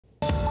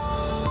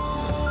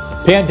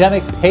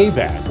Pandemic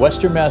payback.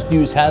 Western Mass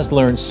News has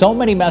learned so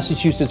many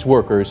Massachusetts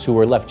workers who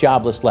were left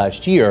jobless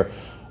last year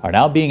are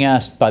now being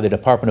asked by the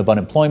Department of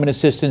Unemployment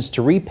Assistance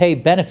to repay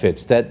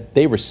benefits that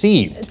they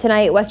received.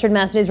 Tonight, Western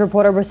Mass News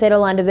reporter Briseida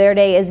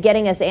Landaverde is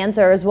getting us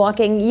answers,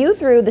 walking you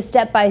through the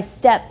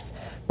step-by-steps,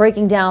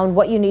 breaking down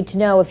what you need to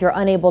know if you're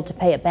unable to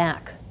pay it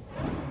back.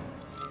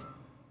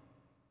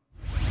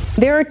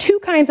 There are two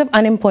kinds of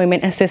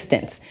unemployment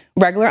assistance: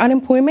 regular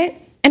unemployment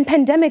and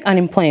pandemic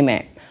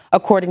unemployment.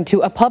 According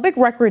to a public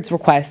records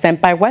request sent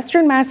by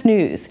Western Mass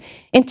News,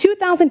 in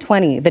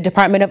 2020, the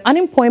Department of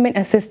Unemployment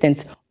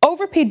Assistance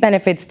overpaid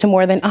benefits to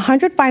more than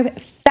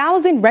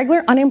 105,000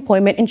 regular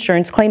unemployment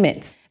insurance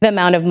claimants. The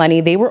amount of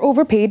money they were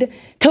overpaid,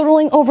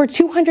 totaling over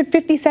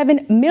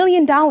 $257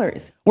 million.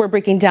 We're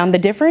breaking down the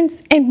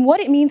difference and what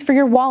it means for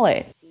your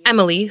wallet.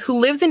 Emily, who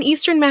lives in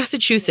Eastern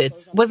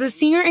Massachusetts, was a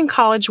senior in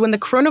college when the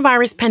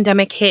coronavirus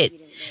pandemic hit.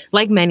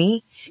 Like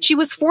many, she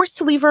was forced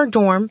to leave her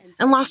dorm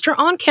and lost her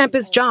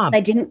on-campus job.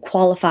 I didn't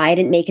qualify. I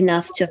didn't make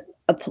enough to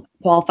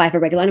qualify for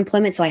regular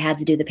unemployment, so I had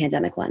to do the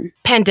pandemic one.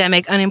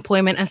 Pandemic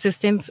Unemployment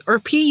Assistance, or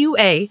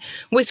PUA,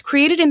 was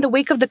created in the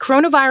wake of the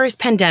coronavirus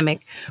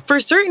pandemic for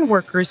certain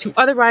workers who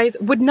otherwise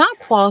would not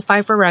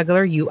qualify for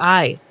regular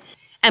UI.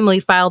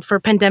 Emily filed for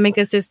pandemic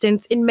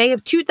assistance in May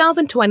of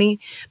 2020,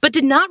 but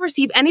did not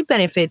receive any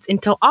benefits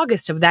until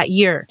August of that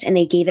year. And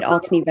they gave it all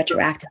to me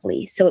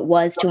retroactively. So it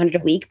was $200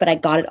 a week, but I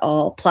got it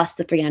all plus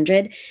the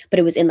 $300, but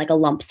it was in like a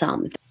lump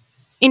sum.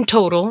 In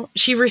total,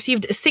 she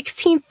received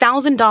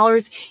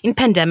 $16,000 in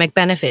pandemic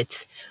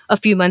benefits. A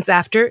few months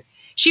after,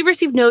 she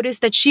received notice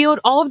that she owed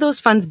all of those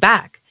funds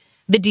back.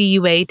 The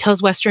DUA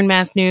tells Western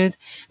Mass News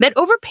that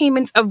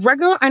overpayments of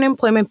regular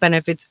unemployment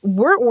benefits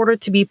were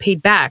ordered to be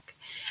paid back.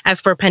 As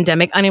for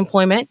pandemic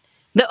unemployment,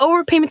 the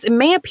overpayments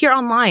may appear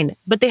online,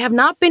 but they have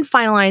not been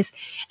finalized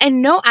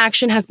and no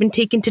action has been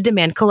taken to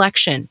demand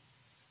collection.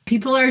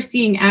 People are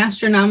seeing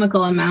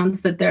astronomical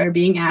amounts that they're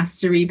being asked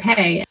to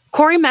repay.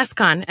 Corey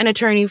Mescon, an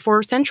attorney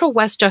for Central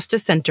West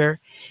Justice Center,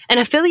 an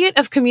affiliate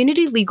of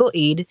Community Legal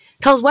Aid,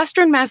 tells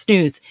Western Mass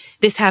News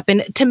this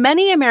happened to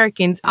many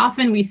Americans.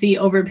 Often we see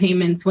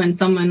overpayments when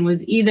someone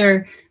was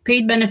either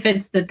paid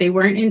benefits that they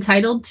weren't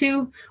entitled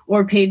to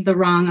or paid the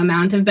wrong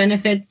amount of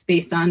benefits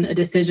based on a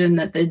decision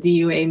that the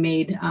DUA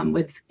made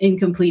with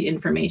incomplete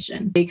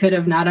information. They could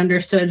have not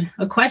understood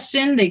a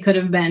question. They could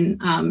have been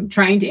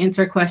trying to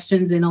answer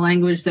questions in a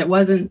language that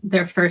wasn't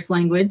their first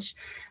language.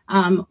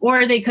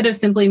 Or they could have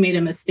simply made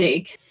a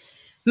mistake.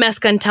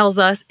 Mescon tells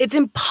us it's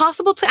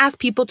impossible to ask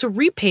people to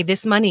repay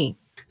this money.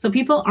 So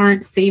people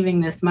aren't saving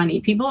this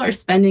money. People are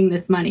spending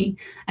this money,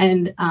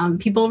 and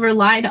people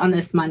relied on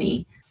this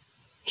money.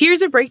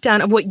 Here's a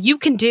breakdown of what you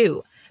can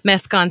do.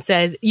 Mescon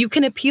says you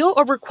can appeal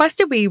or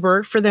request a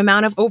waiver for the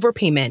amount of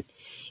overpayment.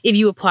 If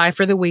you apply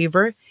for the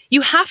waiver,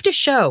 you have to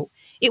show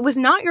it was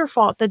not your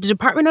fault that the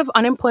Department of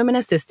Unemployment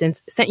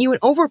Assistance sent you an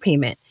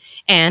overpayment,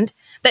 and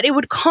that it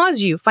would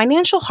cause you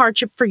financial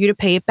hardship for you to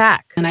pay it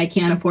back. And I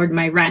can't afford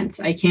my rent.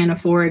 I can't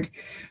afford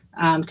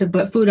to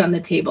put food on the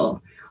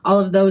table. All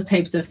of those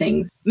types of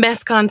things.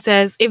 Mescon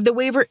says if the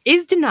waiver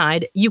is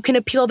denied, you can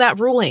appeal that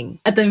ruling.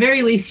 At the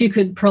very least, you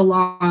could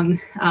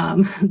prolong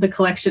the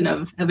collection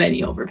of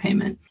any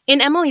overpayment. In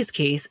Emily's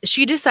case,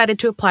 she decided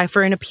to apply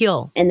for an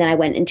appeal. And then I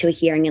went into a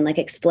hearing and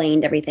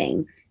explained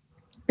everything.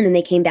 And then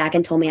they came back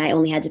and told me I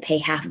only had to pay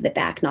half of it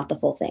back, not the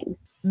full thing.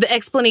 The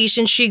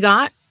explanation she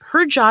got: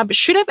 her job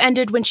should have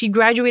ended when she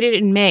graduated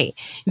in May.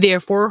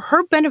 Therefore,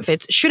 her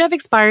benefits should have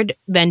expired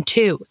then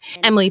too.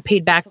 Emily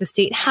paid back the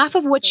state half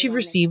of what she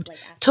received,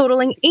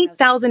 totaling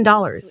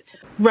 $8,000.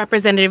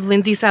 Representative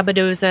Lindsay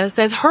Sabadoza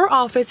says her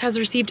office has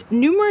received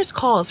numerous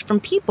calls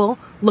from people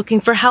looking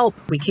for help.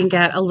 We can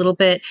get a little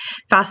bit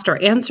faster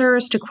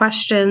answers to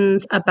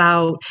questions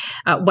about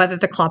whether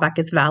the clawback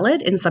is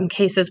valid. In some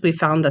cases, we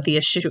found that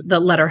the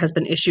letter has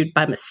been issued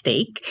by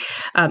mistake.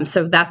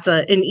 So that's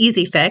an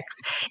easy fix.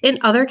 In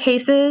other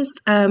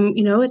cases,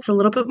 it's a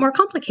little bit more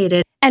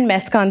complicated. And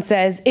Mescon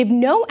says if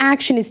no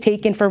action is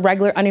taken for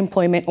regular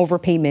unemployment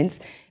overpayments,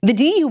 the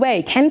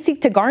DUA can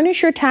seek to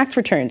garnish your tax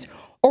returns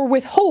or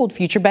withhold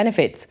future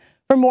benefits.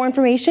 For more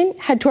information,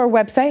 head to our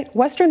website,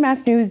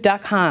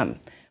 westernmassnews.com.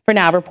 For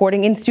now,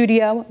 reporting in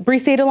studio,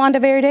 Briseida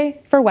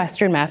Landaverde for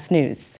Western Mass News.